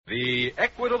The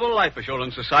Equitable Life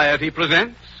Assurance Society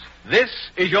presents This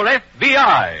Is Your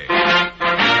FBI.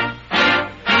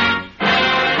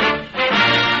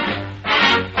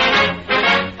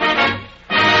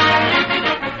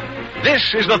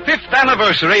 This is the 5th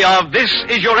anniversary of This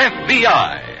Is Your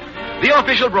FBI, the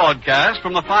official broadcast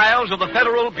from the files of the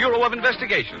Federal Bureau of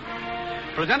Investigation.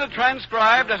 Presented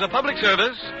transcribed as a public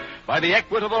service by the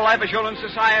Equitable Life Assurance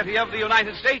Society of the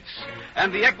United States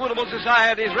and the Equitable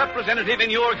Society's representative in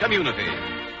your community.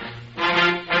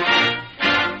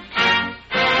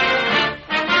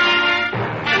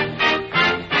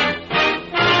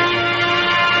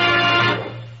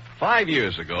 Five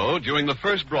years ago, during the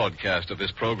first broadcast of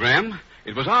this program,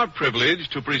 it was our privilege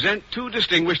to present two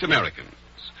distinguished Americans,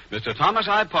 Mr. Thomas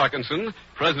I. Parkinson,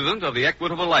 President of the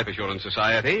Equitable Life Assurance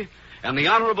Society, and the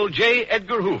Honorable J.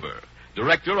 Edgar Hoover,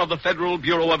 Director of the Federal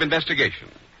Bureau of Investigation.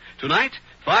 Tonight,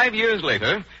 5 years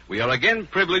later, we are again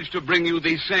privileged to bring you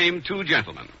these same two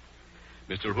gentlemen.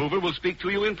 Mr. Hoover will speak to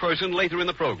you in person later in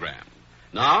the program.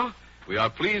 Now, we are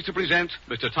pleased to present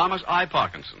Mr. Thomas I.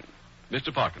 Parkinson.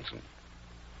 Mr. Parkinson.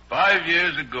 5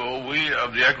 years ago, we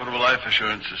of the Equitable Life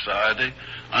Assurance Society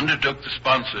undertook the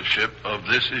sponsorship of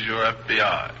This Is Your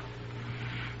FBI.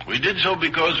 We did so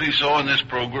because we saw in this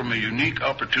program a unique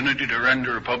opportunity to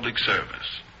render a public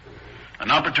service, an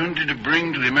opportunity to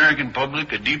bring to the American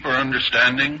public a deeper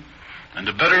understanding and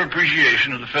a better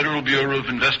appreciation of the Federal Bureau of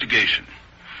Investigation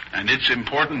and its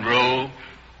important role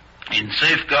in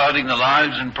safeguarding the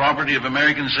lives and property of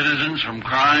American citizens from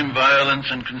crime, violence,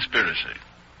 and conspiracy.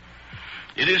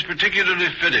 It is particularly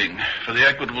fitting for the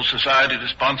Equitable Society to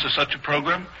sponsor such a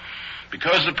program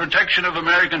because the protection of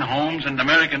American homes and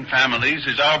American families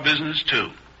is our business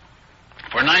too.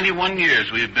 For 91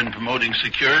 years we have been promoting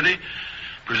security,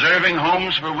 preserving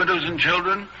homes for widows and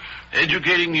children,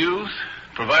 educating youth,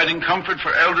 providing comfort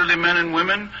for elderly men and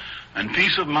women, and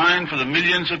peace of mind for the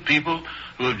millions of people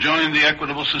who have joined the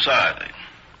Equitable Society.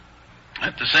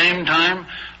 At the same time,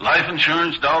 life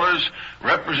insurance dollars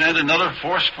represent another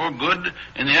force for good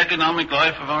in the economic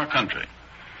life of our country.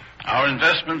 Our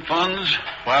investment funds,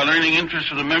 while earning interest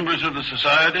for the members of the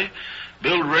society,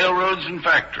 build railroads and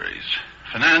factories,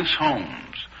 finance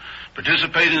homes,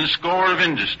 participate in a score of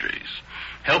industries,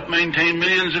 help maintain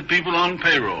millions of people on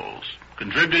payrolls,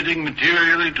 contributing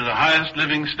materially to the highest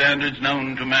living standards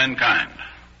known to mankind.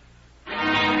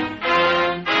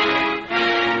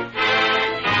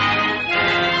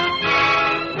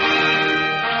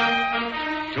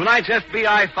 Tonight's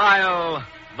FBI file,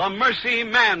 The Mercy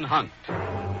Manhunt.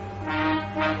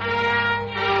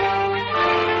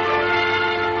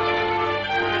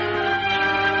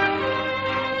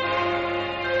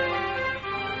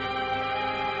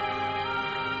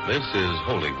 This is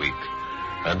Holy Week,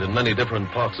 and in many different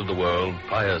parts of the world,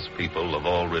 pious people of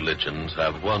all religions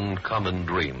have one common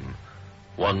dream,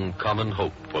 one common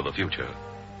hope for the future.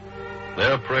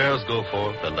 Their prayers go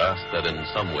forth and ask that in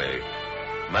some way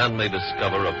man may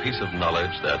discover a piece of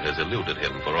knowledge that has eluded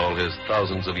him for all his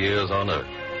thousands of years on earth,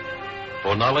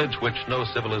 for knowledge which no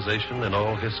civilization in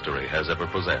all history has ever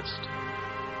possessed,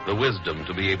 the wisdom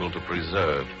to be able to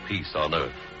preserve peace on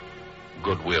earth,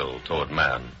 goodwill toward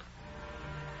man.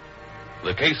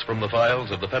 The case from the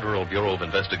files of the Federal Bureau of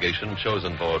Investigation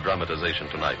chosen for dramatization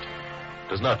tonight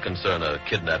does not concern a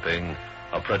kidnapping,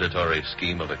 a predatory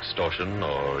scheme of extortion,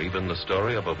 or even the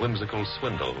story of a whimsical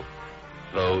swindle,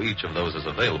 though each of those is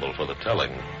available for the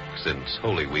telling, since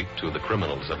Holy Week to the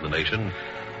criminals of the nation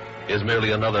is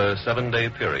merely another 7-day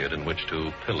period in which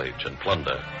to pillage and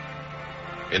plunder.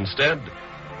 Instead,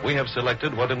 we have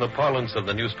selected what in the parlance of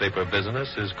the newspaper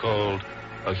business is called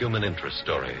a human interest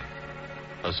story.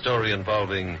 A story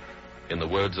involving, in the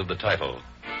words of the title,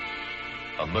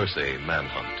 a mercy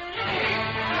manhunt.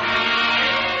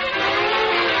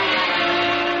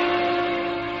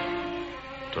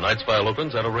 Tonight's file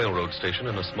opens at a railroad station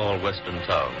in a small western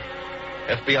town.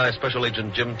 FBI Special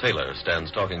Agent Jim Taylor stands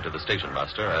talking to the station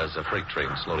master as a freight train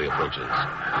slowly approaches.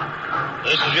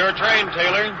 This is your train,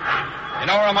 Taylor. You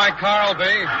know where my car will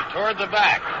be? Toward the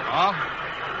back. Oh?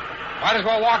 Might as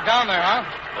well walk down there, huh?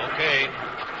 Okay.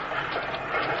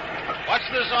 What's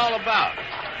this all about?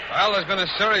 Well, there's been a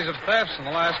series of thefts in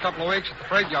the last couple of weeks at the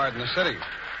freight yard in the city.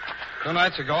 2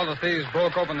 nights ago, the thieves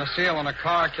broke open the seal on a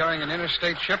car carrying an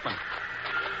interstate shipment.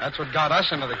 That's what got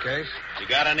us into the case. You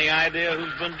got any idea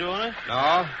who's been doing it?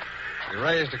 No. We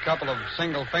raised a couple of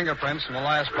single fingerprints from the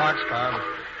last boxcar,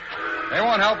 but they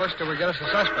won't help us till we get us a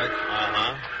suspect.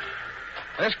 Uh-huh.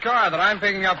 This car that I'm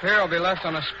picking up here will be left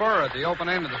on a spur at the open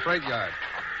end of the freight yard.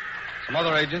 Some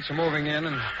other agents are moving in,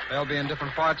 and they'll be in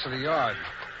different parts of the yard.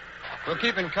 We'll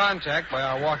keep in contact by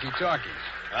our walkie-talkies.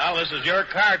 Well, this is your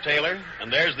car, Taylor,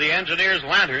 and there's the engineer's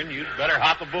lantern. You'd better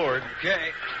hop aboard.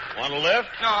 Okay. Want a lift?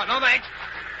 No, thanks.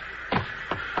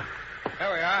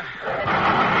 There we are.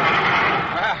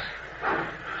 Well,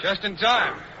 just in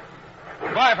time.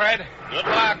 Goodbye, Fred. Good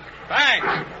luck. Thanks.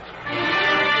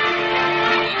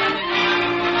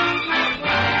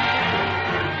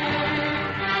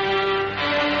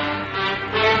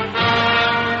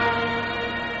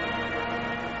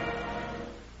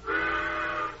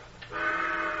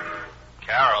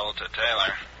 Carol to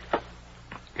Taylor.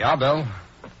 Yeah, Bill.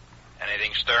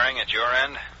 Anything stirring at your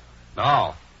end?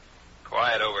 No.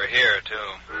 Quiet over here,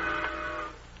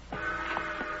 too.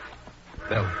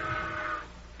 Bill.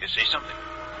 You see something?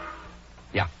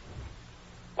 Yeah.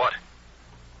 What?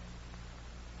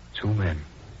 2 men.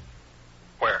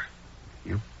 Where?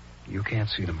 You can't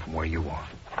see them from where you are.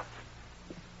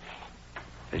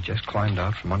 They just climbed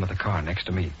out from under the car next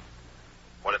to me.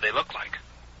 What did they look like?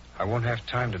 I won't have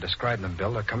time to describe them,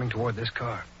 Bill. They're coming toward this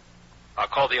car. I'll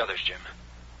call the others, Jim.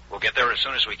 We'll get there as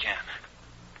soon as we can.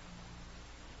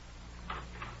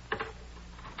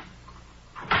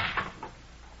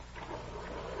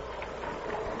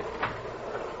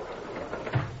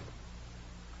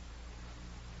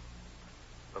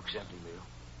 Looks empty, Bill.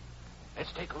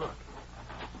 Let's take a look.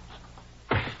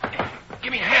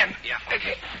 Give me a hand. Yeah.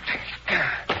 Okay.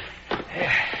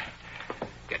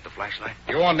 Get the flashlight.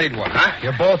 You won't need one, huh?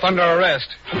 You're both under arrest.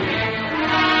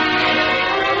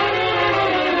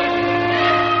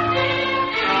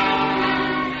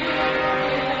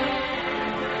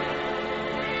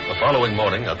 The following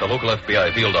morning, at the local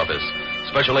FBI field office,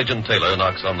 Special Agent Taylor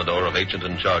knocks on the door of Agent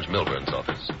in Charge Milburn's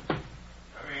office.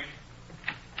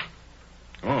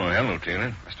 Oh, hello,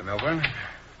 Taylor. Mr. Milburn?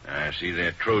 I see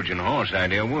that Trojan horse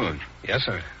idea worked. Yes,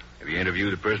 sir. Have you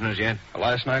interviewed the prisoners yet?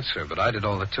 Last night, sir, but I did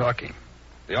all the talking.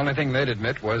 The only thing they'd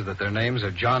admit was that their names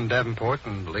are John Davenport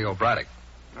and Leo Braddock.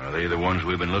 Are they the ones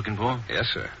we've been looking for? Yes,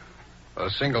 sir.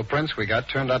 Those single prints we got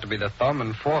turned out to be the thumb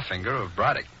and forefinger of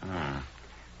Braddock. Oh.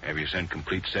 Have you sent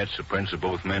complete sets of prints of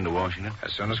both men to Washington?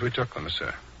 As soon as we took them,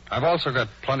 sir. I've also got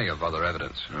plenty of other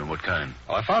evidence. What kind?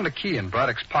 Well, I found a key in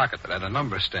Braddock's pocket that had a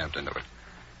number stamped into it.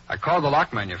 I called the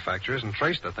lock manufacturers and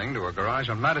traced the thing to a garage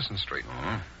on Madison Street.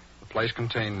 Oh. The place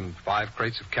contained 5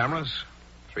 crates of cameras,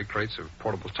 3 crates of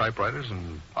portable typewriters,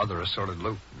 and other assorted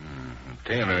loot.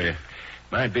 Taylor, it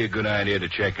might be a good idea to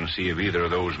check and see if either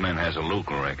of those men has a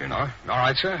local record. Oh, all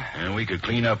right, sir. And we could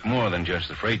clean up more than just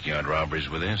the freight yard robberies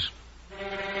with this.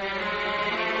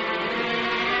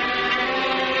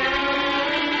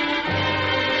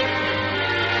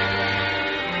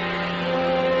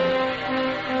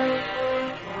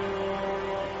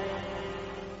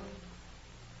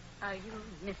 Are you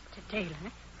Mr.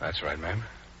 Taylor? That's right, ma'am.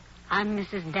 I'm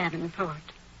Mrs. Davenport.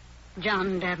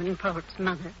 John Davenport's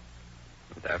mother.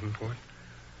 Davenport?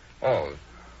 Oh,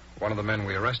 one of the men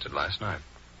we arrested last night.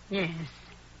 Yes.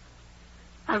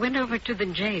 I went over to the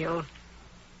jail.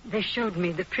 They showed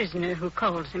me the prisoner who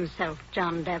calls himself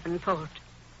John Davenport.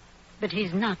 But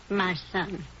he's not my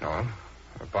son. No?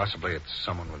 Or possibly it's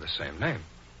someone with the same name.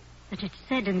 But it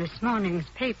said in this morning's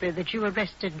paper that you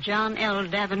arrested John L.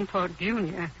 Davenport,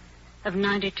 Jr. of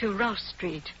 92 Ross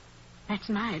Street. That's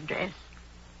my address.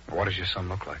 What does your son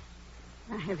look like?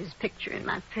 I have his picture in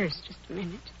my purse. Just a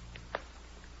minute.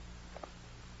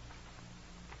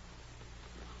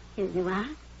 Here you are.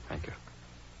 Thank you.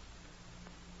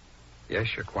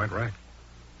 Yes, you're quite right.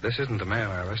 This isn't the man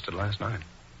I arrested last night.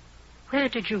 Where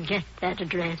did you get that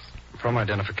address? From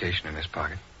identification in his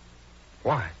pocket.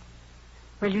 Why?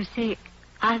 Well, you see,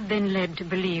 I've been led to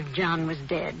believe John was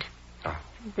dead. Oh.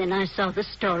 Then I saw the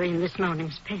story in this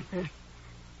morning's paper.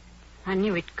 I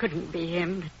knew it couldn't be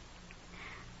him,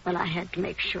 but, well, I had to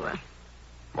make sure.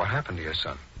 What happened to your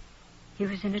son? He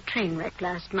was in a train wreck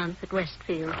last month at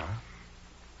Westfield. Oh.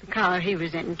 The car he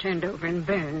was in turned over and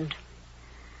burned.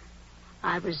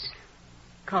 I was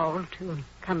called to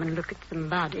come and look at some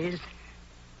bodies.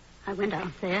 I went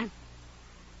out there.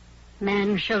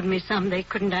 Man showed me some they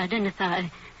couldn't identify.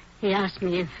 He asked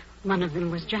me if one of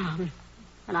them was John.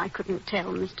 And I couldn't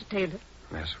tell, Mr. Taylor.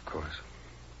 Yes, of course.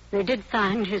 They did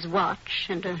find his watch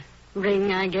and a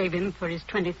ring I gave him for his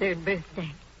 23rd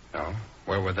birthday. Oh?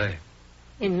 Where were they?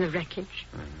 In the wreckage.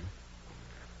 Mm-hmm.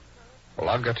 Well,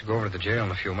 I've got to go over to the jail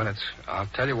in a few minutes. I'll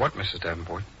tell you what, Mrs.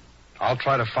 Davenport. I'll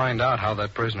try to find out how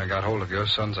that prisoner got hold of your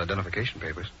son's identification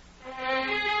papers.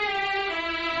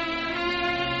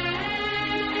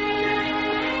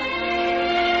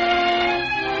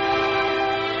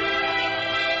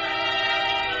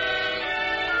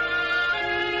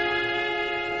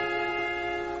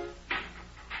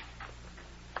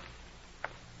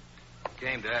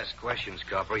 Okay, time to ask questions,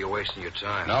 Copper. You're wasting your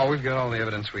time. No, we've got all the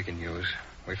evidence we can use.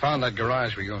 We found that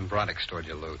garage where you and Broderick stored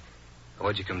your loot.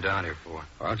 What'd you come down here for?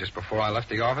 Well, just before I left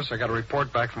the office, I got a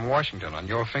report back from Washington on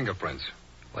your fingerprints.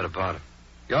 What about him?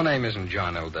 Your name isn't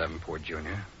John L. Davenport, Jr.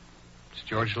 It's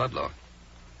George Ludlow.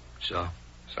 So?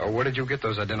 So where did you get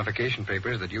those identification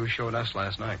papers that you showed us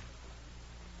last night?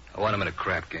 I want him in a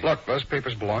crap game. Look, those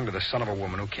papers belong to the son of a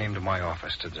woman who came to my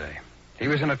office today. He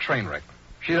was in a train wreck.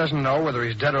 She doesn't know whether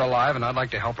he's dead or alive, and I'd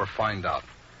like to help her find out.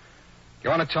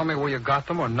 You want to tell me where you got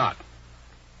them or not?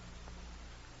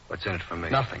 What's in it for me?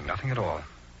 Nothing at all.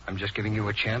 I'm just giving you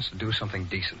a chance to do something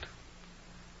decent.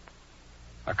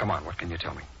 Now, come on, what can you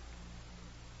tell me?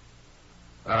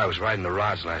 Well, I was riding the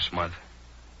rods last month.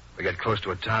 We got close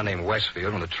to a town named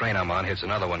Westfield when the train I'm on hits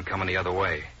another one coming the other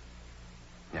way.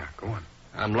 Yeah, go on.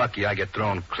 I'm lucky I get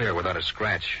thrown clear without a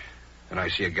scratch. And I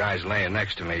see a guy's laying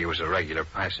next to me. He was a regular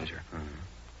passenger. Mm-hmm.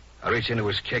 I reach into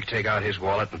his kick, take out his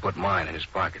wallet, and put mine in his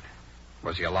pocket.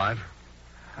 Was he alive?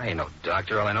 I ain't no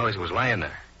doctor. All I know is he was laying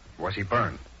there. Was he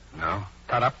burned? No.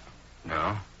 Cut up?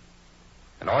 No.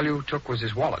 And all you took was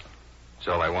his wallet? That's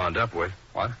all I wound up with.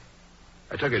 What?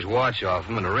 I took his watch off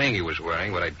him and the ring he was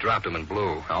wearing, but I dropped him and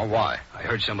blew. Oh, why? I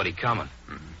heard somebody coming.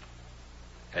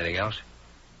 Mm-hmm. Anything else?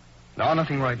 No,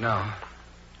 nothing right now.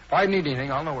 If I need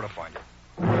anything, I'll know where to find you.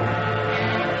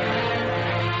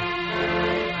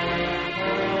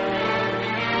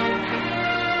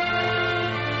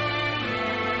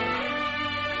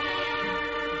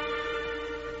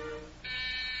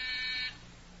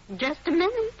 Just a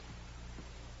minute.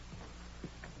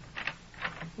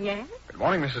 Yes? Good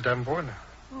morning, Mrs. Davenport.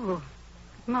 Oh,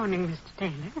 good morning, Mr.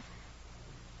 Taylor.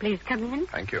 Please come in.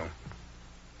 Thank you.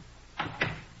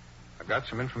 I've got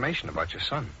some information about your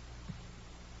son.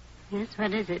 Yes,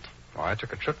 what is it? Oh, I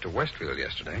took a trip to Westfield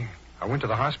yesterday. I went to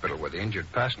the hospital where the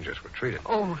injured passengers were treated.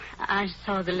 Oh, I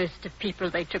saw the list of people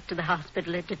they took to the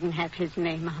hospital. It didn't have his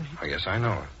name on it. Oh, yes, I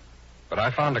know. But I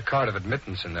found a card of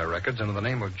admittance in their records under the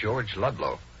name of George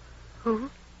Ludlow.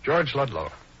 Who? George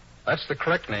Ludlow. That's the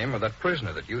correct name of that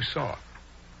prisoner that you saw.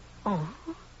 Oh?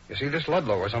 You see, this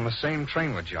Ludlow was on the same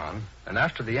train with John, and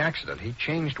after the accident, he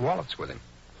changed wallets with him.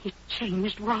 He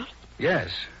changed what?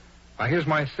 Yes. Now, here's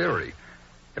my theory.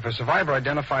 If a survivor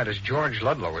identified as George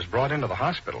Ludlow is brought into the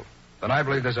hospital, then I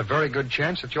believe there's a very good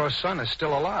chance that your son is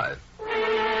still alive.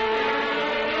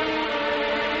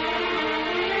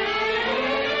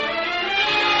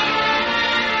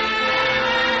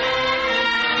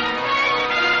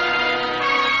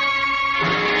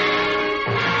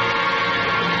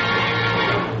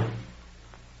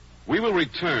 We will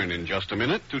return in just a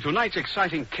minute to tonight's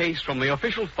exciting case from the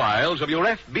official files of your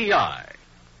FBI.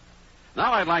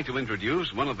 Now I'd like to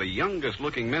introduce one of the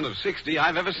youngest-looking men of 60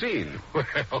 I've ever seen.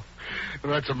 Well,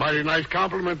 that's a mighty nice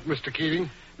compliment, Mr. Keating.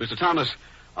 Mr. Thomas,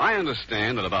 I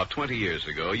understand that about 20 years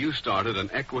ago you started an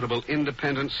Equitable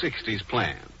Independent 60s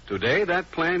plan. Today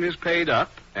that plan is paid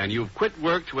up, and you've quit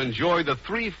work to enjoy the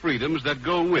 3 freedoms that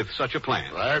go with such a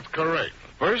plan. That's correct.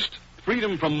 First,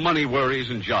 freedom from money worries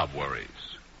and job worries.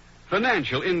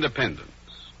 Financial independence.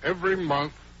 Every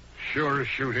month, sure as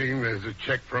shooting, there's a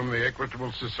check from the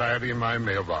Equitable Society in my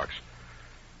mailbox.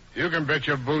 You can bet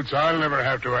your boots I'll never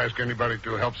have to ask anybody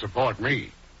to help support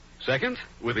me. Second,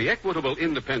 with the Equitable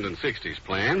Independent 60s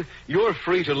plan, you're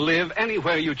free to live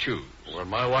anywhere you choose. Well,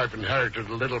 my wife inherited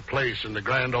a little place in the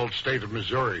grand old state of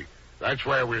Missouri. That's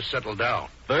where we're settled down.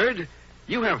 Third,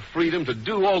 you have freedom to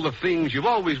do all the things you've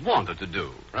always wanted to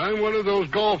do. I'm one of those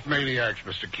golf maniacs,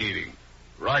 Mr. Keating.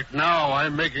 Right now,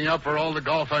 I'm making up for all the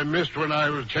golf I missed when I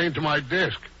was chained to my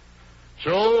disc.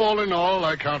 So, all in all,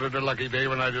 I counted a lucky day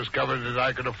when I discovered that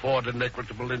I could afford an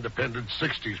Equitable Independent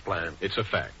 60s plan. It's a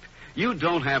fact. You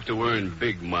don't have to earn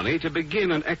big money to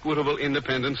begin an Equitable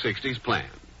Independent 60s plan.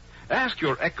 Ask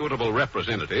your Equitable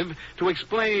representative to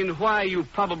explain why you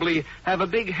probably have a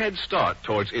big head start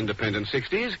towards Independent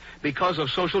 60s because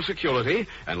of Social Security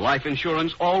and life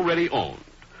insurance already owned.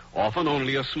 Often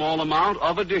only a small amount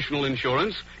of additional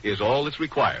insurance is all that's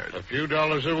required. A few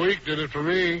dollars a week did it for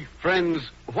me. Friends,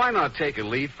 why not take a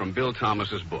leaf from Bill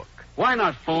Thomas's book? Why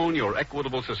not phone your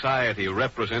Equitable Society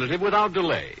representative without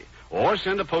delay? Or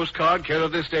send a postcard care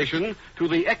of this station to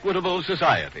the Equitable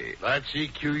Society. That's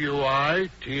EQUITABLE.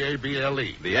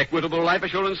 The Equitable Life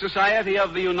Assurance Society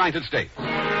of the United States.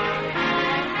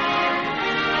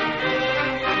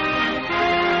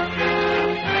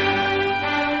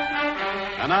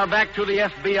 And now back to the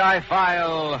FBI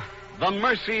file, The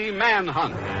Mercy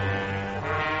Manhunt.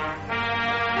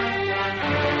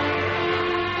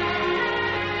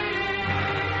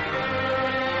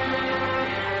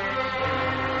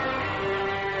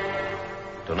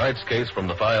 Tonight's case from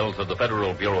the files of the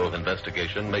Federal Bureau of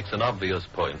Investigation makes an obvious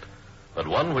point, but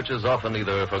one which is often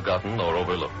either forgotten or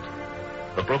overlooked.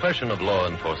 The profession of law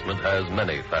enforcement has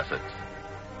many facets.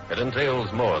 It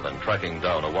entails more than tracking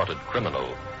down a wanted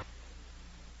criminal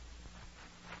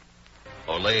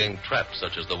or laying traps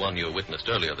such as the one you witnessed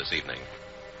earlier this evening.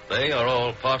 They are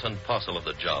all part and parcel of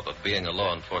the job of being a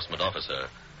law enforcement officer.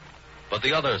 But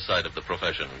the other side of the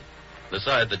profession, the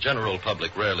side the general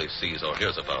public rarely sees or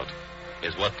hears about,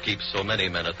 is what keeps so many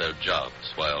men at their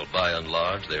jobs, while by and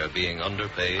large they are being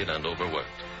underpaid and overworked.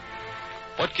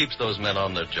 What keeps those men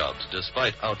on their jobs,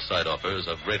 despite outside offers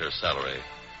of greater salary,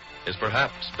 is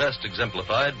perhaps best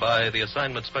exemplified by the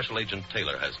assignment Special Agent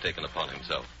Taylor has taken upon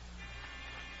himself.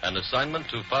 An assignment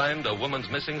to find a woman's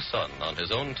missing son on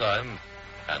his own time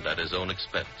and at his own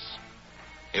expense.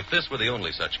 If this were the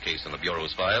only such case in the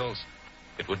Bureau's files,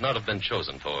 it would not have been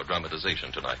chosen for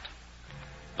dramatization tonight.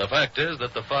 The fact is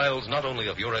that the files not only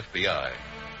of your FBI,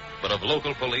 but of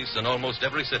local police in almost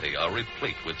every city are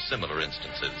replete with similar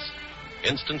instances.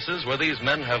 Instances where these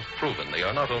men have proven they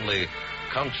are not only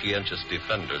conscientious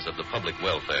defenders of the public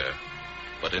welfare,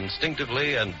 but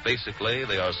instinctively and basically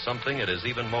they are something it is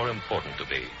even more important to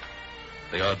be.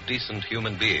 They are decent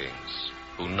human beings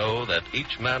who know that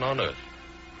each man on earth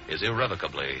is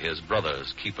irrevocably his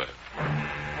brother's keeper.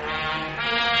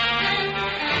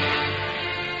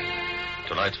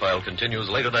 Tonight's file continues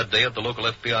later that day at the local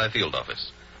FBI field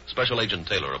office. Special Agent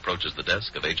Taylor approaches the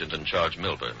desk of Agent in Charge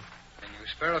Milburn. Can you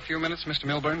spare a few minutes, Mr.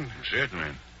 Milburn? Certainly.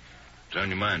 What's on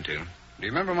your mind, Taylor? Do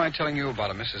you remember my telling you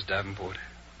about a Mrs. Davenport?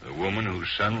 The woman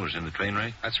whose son was in the train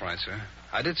wreck? That's right, sir.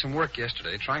 I did some work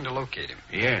yesterday trying to locate him.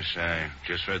 Yes, I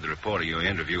just read the report of your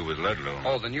interview with Ludlow.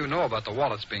 Oh, then you know about the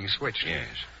wallets being switched. Yes.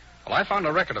 Well, I found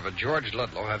a record of a George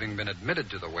Ludlow having been admitted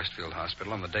to the Westfield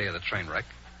Hospital on the day of the train wreck,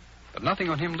 but nothing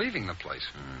on him leaving the place.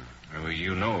 Well,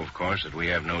 you know, of course, that we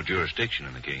have no jurisdiction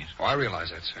in the case. Oh, I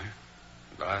realize that, sir.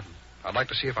 But I'd like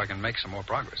to see if I can make some more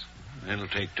progress. It'll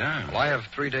take time. Well, I have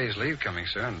 3 days' leave coming,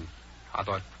 sir, and I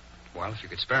thought, well, if you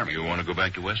could spare me. You want to go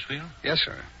back to Westfield? Yes,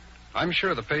 sir. I'm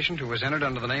sure the patient who was entered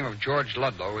under the name of George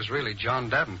Ludlow was really John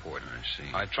Davenport. I see.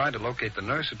 I tried to locate the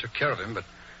nurse who took care of him, but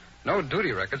no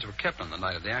duty records were kept on the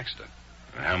night of the accident.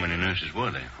 How many nurses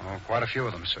were there? Oh, quite a few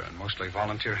of them, sir, and mostly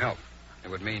volunteer help. It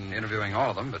would mean interviewing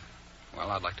all of them, but, well,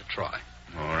 I'd like to try.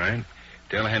 All right.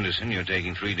 Tell Henderson you're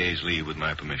taking 3 days' leave with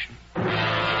my permission.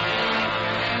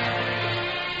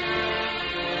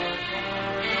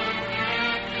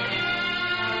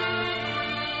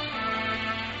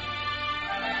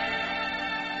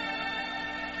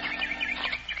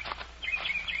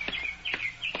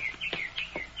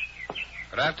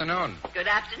 Good afternoon. Good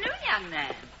afternoon, young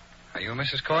man. Are you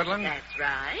Mrs. Cortland? That's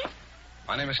right.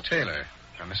 My name is Taylor.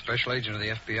 I'm a special agent of the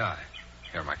FBI.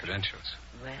 Here are my credentials.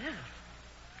 Well.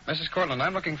 Mrs. Cortland,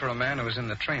 I'm looking for a man who was in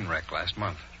the train wreck last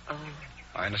month. Oh.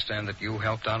 I understand that you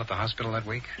helped out at the hospital that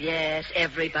week? Yes,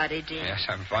 everybody did. Yes,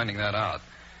 I'm finding that out.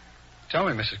 Tell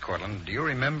me, Mrs. Cortland, do you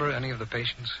remember any of the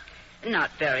patients? Not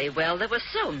very well. There were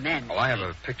so many. Well, I have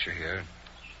a picture here.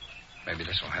 Maybe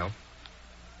this will help.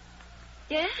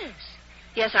 Yes.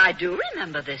 Yes, I do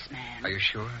remember this man. Are you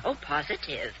sure? Oh,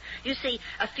 positive. You see,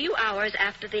 a few hours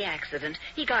after the accident,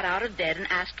 he got out of bed and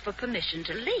asked for permission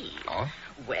to leave. Oh?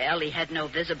 Well, he had no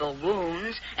visible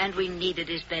wounds, and we needed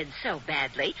his bed so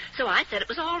badly, so I said it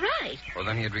was all right. Well,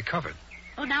 then he had recovered.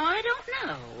 Oh, now I don't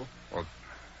know. Well,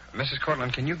 Mrs.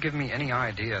 Cortland, can you give me any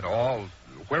idea at all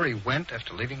where he went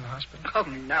after leaving the hospital? Oh,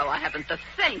 no, I haven't the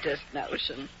faintest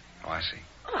notion. Oh, I see.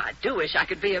 Oh, I do wish I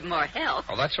could be of more help.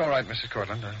 Oh, that's all right, Mrs.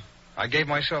 Cortland. I gave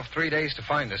myself 3 days to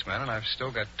find this man, and I've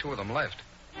still got 2 of them left.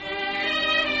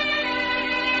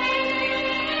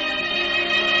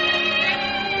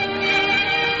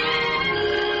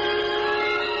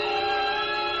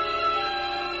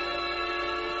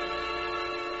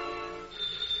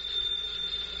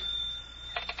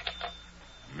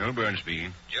 Milburn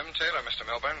speaking. Jim Taylor, Mr.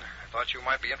 Milburn. I thought you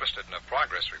might be interested in a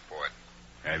progress report.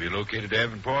 Have you located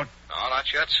Davenport? No,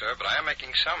 not yet, sir, but I am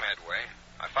making some headway.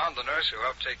 I found the nurse who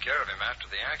helped take care of him after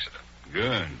the accident.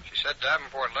 Good. She said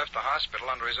Davenport left the hospital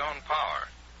under his own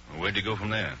power. Well, where'd you go from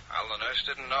there? Well, the nurse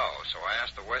didn't know, so I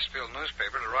asked the Westfield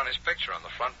newspaper to run his picture on the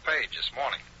front page this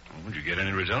morning. Oh, did you get any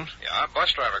results? Yeah, a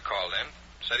bus driver called in.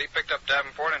 Said he picked up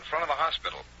Davenport in front of the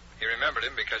hospital. He remembered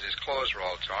him because his clothes were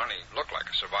all torn. He looked like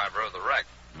a survivor of the wreck.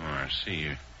 Oh, I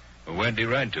see. Well, where'd he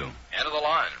ride to? End of the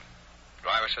line. The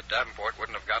driver said Davenport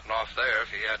wouldn't have gotten off there if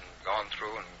he hadn't gone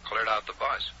through and cleared out the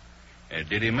bus.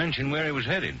 Did he mention where he was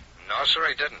headed? No, sir,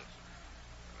 he didn't.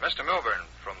 Mr. Milburn,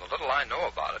 from the little I know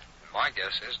about it, my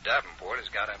guess is Davenport has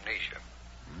got amnesia.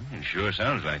 It sure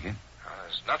sounds like it.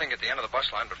 There's nothing at the end of the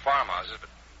bus line but farmhouses, but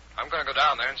I'm going to go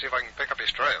down there and see if I can pick up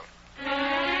his trail.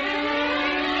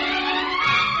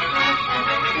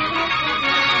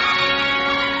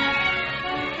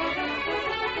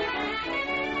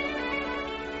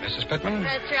 Mrs. Pittman?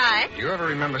 That's right. Do you ever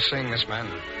remember seeing this man?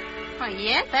 Well,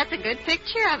 yes, that's a good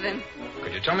picture of him.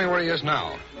 Could you tell me where he is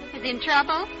now? Is he in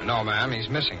trouble? No, ma'am. He's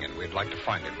missing, and we'd like to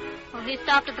find him. Well, he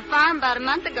stopped at the farm about a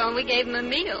month ago, and we gave him a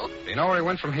meal. Do you know where he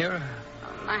went from here?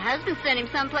 My husband sent him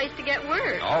someplace to get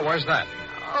word. Oh, where's that?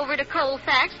 Over to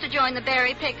Colfax to join the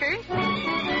berry pickers.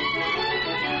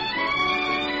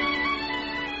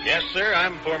 Yes, sir.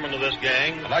 I'm foreman of this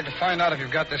gang. I'd like to find out if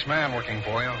you've got this man working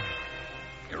for you.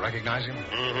 You recognize him?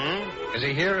 Mm-hmm. Is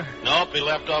he here? Nope, he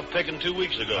left off picking 2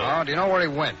 weeks ago. Oh, do you know where he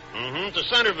went? Mm-hmm. To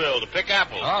Centerville to pick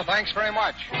apples. Oh, thanks very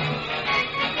much.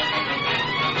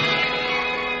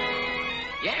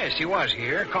 Yes, he was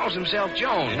here. Calls himself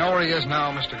Jones. Do you know where he is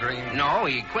now, Mr. Green? No,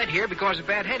 he quit here because of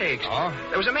bad headaches. Oh?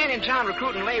 There was a man in town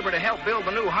recruiting labor to help build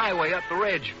the new highway up the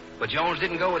ridge. But Jones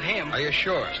didn't go with him. Are you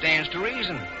sure? Stands to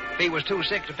reason. If he was too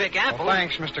sick to pick apples... Well,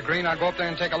 thanks, Mr. Green. I'll go up there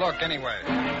and take a look anyway.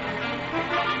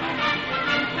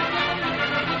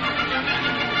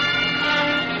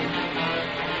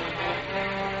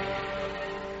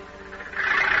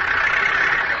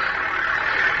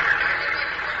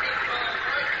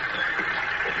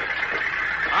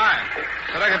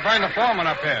 Said I could find the foreman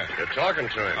up here. You're talking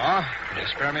to him. Oh? Can you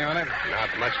spare me a minute?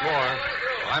 Not much more.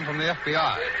 Well, I'm from the FBI.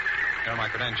 Here are my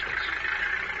credentials.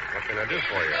 What can I do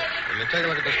for you? Will you take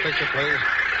a look at this picture, please?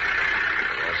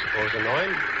 I suppose you know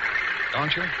him?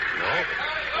 Don't you? No.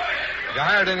 Have you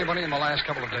hired anybody in the last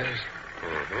couple of days?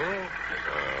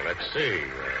 Mm-hmm. Let's see.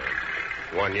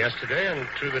 One yesterday and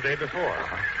 2 the day before.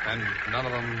 Uh-huh. And none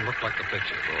of them look like the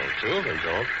picture. Well, 2 of them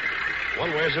don't.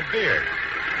 One wears a beard.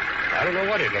 I don't know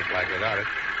what he'd look like without it.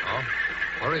 Oh?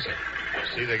 Where is he?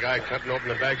 See the guy cutting open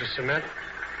the bags of cement?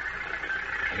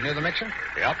 You near the mixer?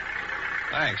 Yep.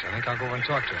 Thanks. I think I'll go over and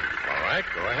talk to him. All right,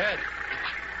 go ahead.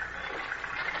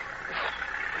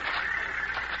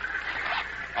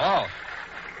 Hello.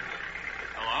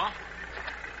 Hello?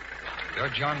 You're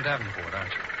John Davenport,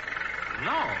 aren't you?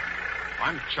 No.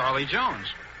 I'm Charlie Jones.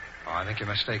 Oh, I think you're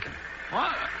mistaken.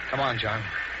 What? Come on, John.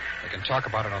 We can talk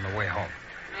about it on the way home.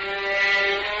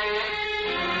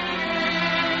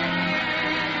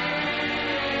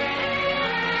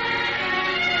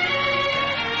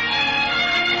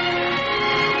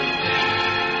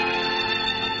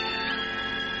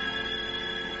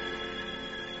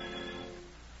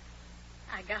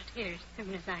 I got here as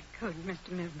soon as I could,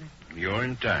 Mr. Milburn. You're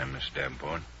in time, Miss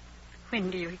Davenport. When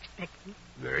do you expect me?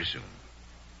 Very soon.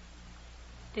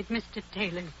 Did Mr.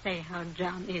 Taylor say how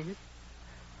John is?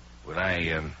 Well,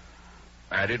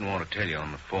 I didn't want to tell you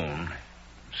on the phone.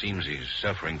 Seems he's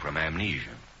suffering from amnesia.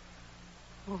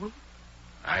 Oh?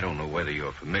 I don't know whether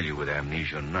you're familiar with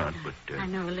amnesia or not, but... I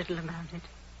know a little about it.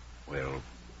 Well,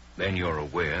 then you're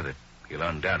aware that he'll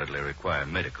undoubtedly require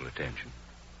medical attention.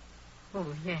 Oh,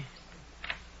 yes.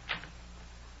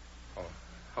 Oh,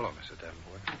 hello, Mrs.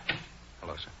 Davenport.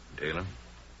 Hello, sir. Taylor?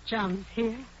 John's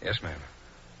here? Yes, ma'am.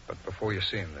 But before you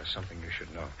see him, there's something you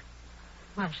should know.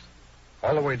 What?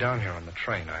 All the way down here on the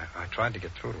train, I tried to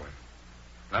get through to him.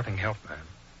 Nothing helped, ma'am.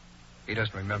 He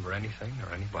doesn't remember anything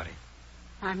or anybody.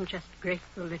 I'm just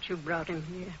grateful that you brought him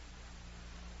here.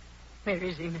 Where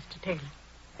is he, Mr. Taylor?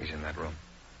 He's in that room.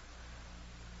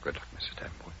 Good luck, Mrs.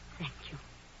 Davenport. Thank you.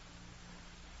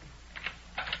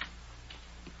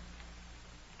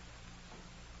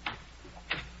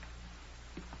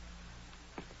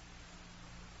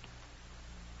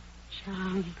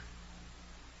 John.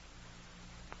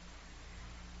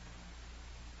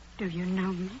 Do you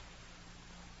know me?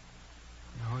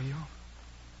 Know you?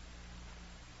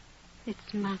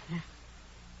 It's Mother.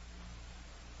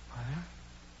 Mother?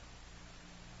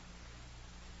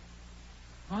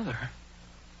 Mother?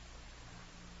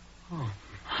 Oh,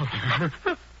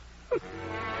 Mother.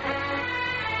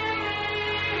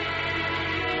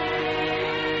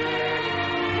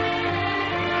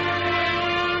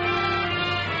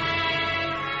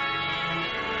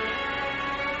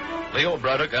 Leo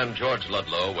Braddock and George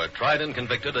Ludlow were tried and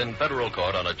convicted in federal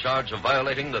court on a charge of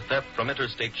violating the theft from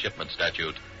interstate shipment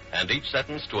statute, and each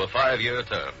sentenced to a 5-year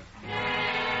term.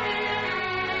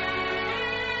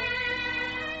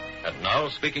 And now,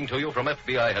 speaking to you from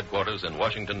FBI headquarters in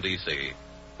Washington, D.C.,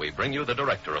 we bring you the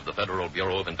director of the Federal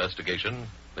Bureau of Investigation,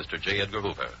 Mr. J. Edgar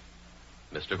Hoover.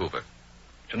 Mr. Hoover.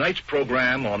 Tonight's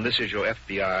program on This Is Your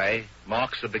FBI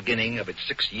marks the beginning of its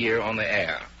 6th year on the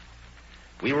air.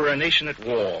 We were a nation at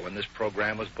war when this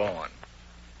program was born.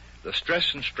 The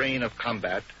stress and strain of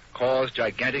combat caused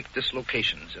gigantic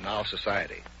dislocations in our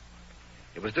society.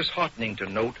 It was disheartening to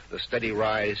note the steady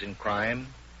rise in crime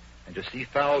and to see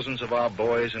thousands of our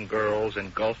boys and girls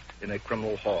engulfed in a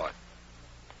criminal horde.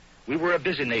 We were a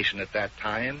busy nation at that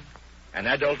time, and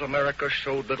adult America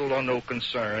showed little or no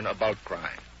concern about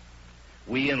crime.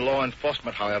 We in law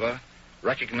enforcement, however,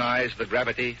 recognized the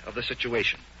gravity of the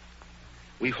situation.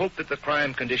 We hoped that the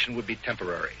crime condition would be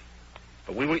temporary,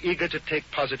 but we were eager to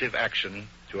take positive action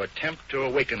to attempt to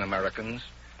awaken Americans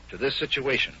to this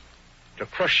situation, to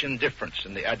crush indifference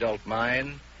in the adult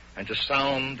mind, and to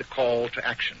sound the call to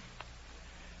action.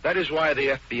 That is why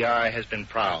the FBI has been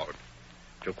proud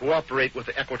to cooperate with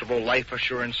the Equitable Life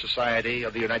Assurance Society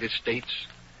of the United States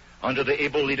under the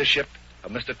able leadership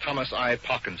of Mr. Thomas I.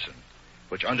 Parkinson,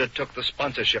 which undertook the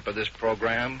sponsorship of this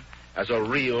program as a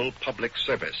real public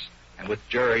service, and with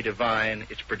Jerry Devine,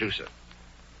 its producer.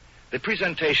 The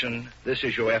presentation, This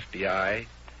Is Your FBI,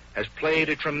 has played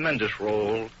a tremendous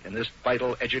role in this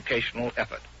vital educational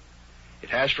effort. It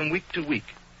has from week to week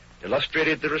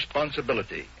illustrated the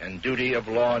responsibility and duty of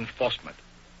law enforcement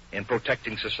in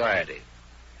protecting society.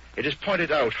 It has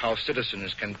pointed out how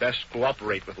citizens can best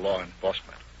cooperate with law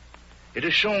enforcement. It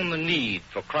has shown the need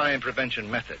for crime prevention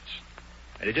methods,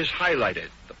 and it has highlighted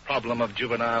the problem of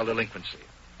juvenile delinquency.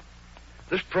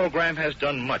 This program has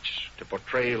done much to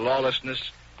portray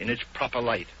lawlessness in its proper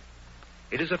light.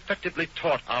 It has effectively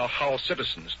taught how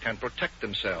citizens can protect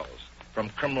themselves from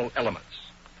criminal elements.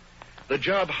 The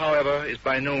job, however, is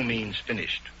by no means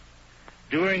finished.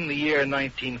 During the year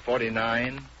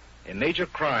 1949, a major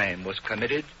crime was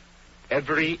committed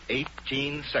every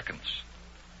 18 seconds.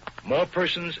 More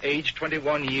persons aged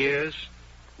 21 years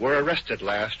were arrested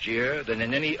last year than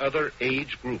in any other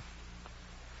age group.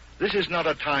 This is not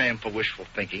a time for wishful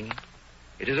thinking.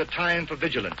 It is a time for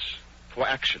vigilance, for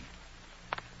action.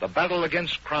 The battle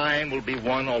against crime will be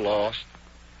won or lost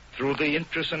through the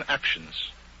interests and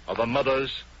actions of the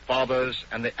mothers, fathers,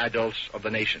 and the adults of the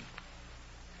nation.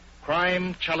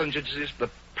 Crime challenges the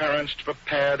parents to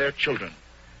prepare their children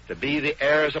to be the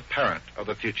heirs apparent of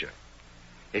the future.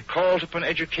 It calls upon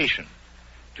education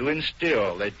to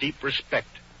instill a deep respect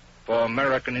for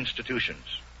American institutions.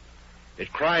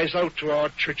 It cries out to our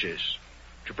churches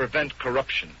to prevent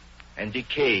corruption and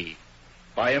decay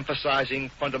by emphasizing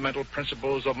fundamental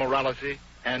principles of morality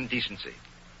and decency.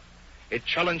 It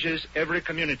challenges every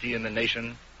community in the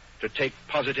nation to take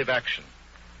positive action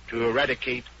to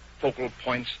eradicate focal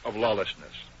points of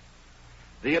lawlessness.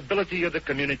 The ability of the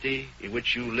community in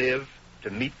which you live to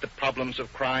meet the problems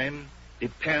of crime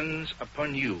depends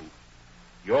upon you.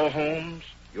 Your homes,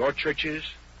 your churches,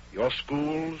 your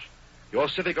schools, your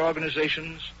civic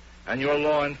organizations, and your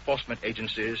law enforcement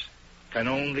agencies can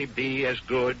only be as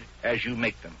good as you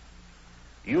make them.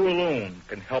 You alone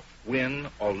can help win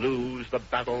or lose the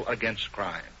battle against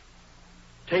crime.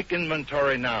 Take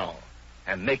inventory now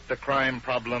and make the crime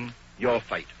problem your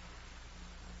fight.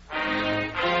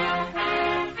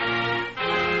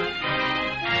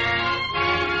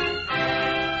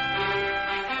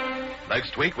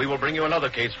 Next week, we will bring you another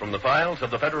case from the files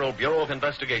of the Federal Bureau of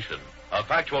Investigation. A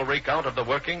factual recount of the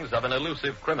workings of an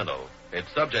elusive criminal.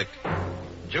 Its subject,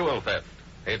 jewel theft.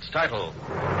 Its title,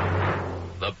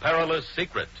 The Perilous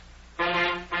Secret.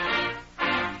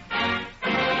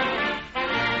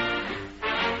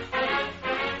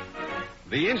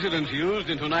 The incidents used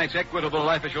in tonight's Equitable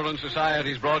Life Assurance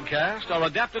Society's broadcast are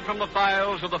adapted from the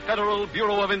files of the Federal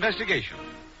Bureau of Investigation.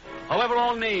 However,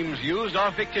 all names used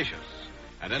are fictitious,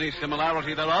 and any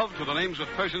similarity thereof to the names of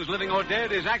persons living or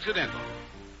dead is accidental.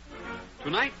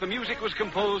 Tonight, the music was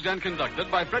composed and conducted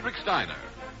by Frederick Steiner.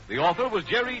 The author was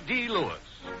Jerry D. Lewis.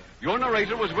 Your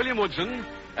narrator was William Woodson,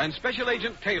 and Special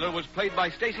Agent Taylor was played by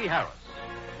Stacey Harris.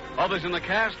 Others in the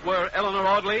cast were Eleanor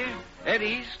Audley, Ed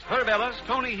East, Herb Ellis,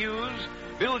 Tony Hughes,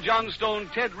 Bill Johnstone,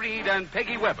 Ted Reed, and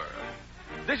Peggy Weber.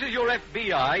 This Is Your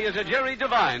FBI is a Jerry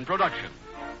Devine production.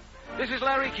 This is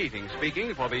Larry Keating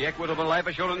speaking for the Equitable Life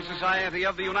Assurance Society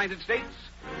of the United States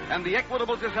and the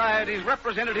Equitable Society's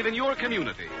representative in your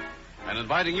community, and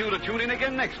inviting you to tune in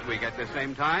again next week at the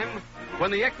same time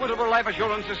when the Equitable Life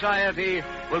Assurance Society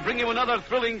will bring you another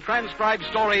thrilling transcribed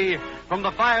story from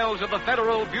the files of the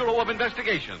Federal Bureau of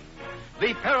Investigation.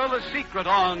 The Perilous Secret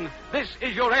on This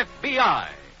Is Your FBI.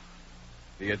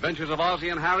 The Adventures of Ozzie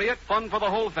and Harriet, fun for the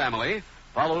whole family,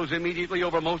 follows immediately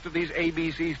over most of these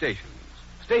ABC stations.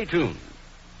 Stay tuned.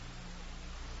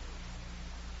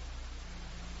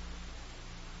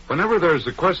 Whenever there's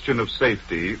a question of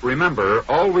safety, remember,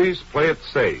 always play it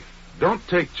safe. Don't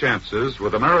take chances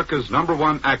with America's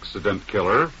 #1 accident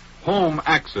killer, home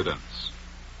accidents.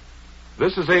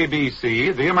 This is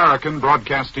ABC, the American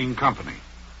Broadcasting Company.